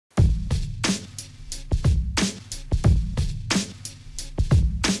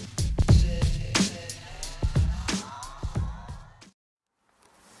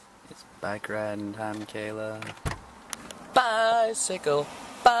Bike riding time, Kayla. Bicycle,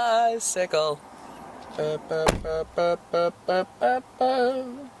 bicycle.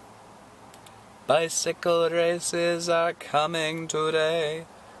 Bicycle races are coming today.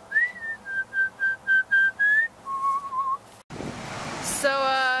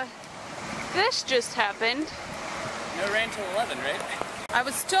 So, this just happened. No rain till 11, right? I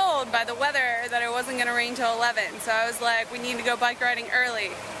was told by the weather that it wasn't going to rain till 11, so I was like, we need to go bike riding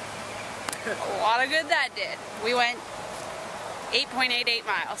early. A lot of good that did. We went 8.88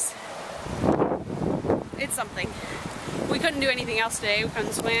 miles. It's something. We couldn't do anything else today. We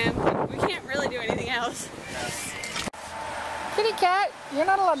couldn't swim. We can't really do anything else. Kitty cat, you're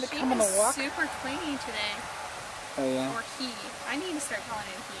not allowed to come on a walk. Super clingy today. Oh yeah? Or he. I need to start calling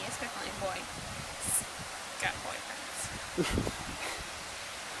him he. It's definitely a boy. Got boyfriends.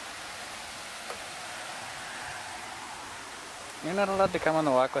 You're not allowed to come on the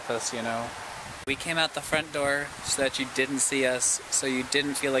walk with us, you know. We came out the front door so that you didn't see us, so you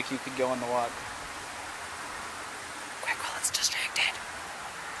didn't feel like you could go on the walk. Quick, while it's distracted.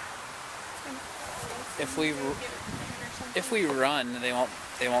 If we run, they won't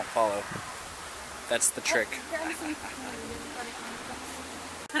follow. That's the trick.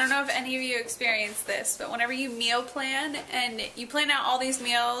 I don't know if any of you experienced this, but whenever you meal plan and you plan out all these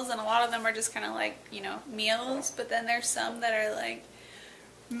meals, and a lot of them are just kind of like, you know, meals, but then there's some that are like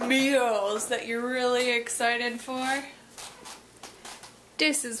meals that you're really excited for.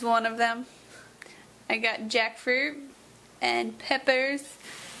 This is one of them. I got jackfruit and peppers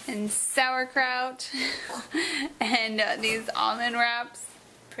and sauerkraut and these almond wraps.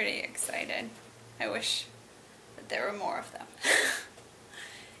 Pretty excited. I wish that there were more of them.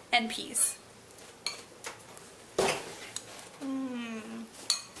 And peas.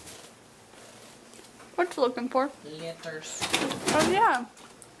 What you looking for? Letters. Oh yeah,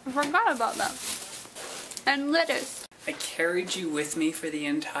 I forgot about that. And lettuce. I carried you with me for the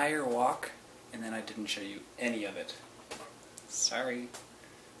entire walk, and then I didn't show you any of it. Sorry.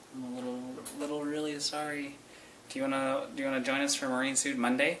 I'm a little really sorry. Do you wanna join us for Marine Suit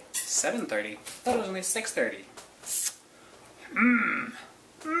Monday? 7:30. I thought it was only 6:30.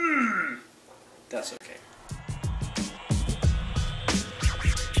 That's okay.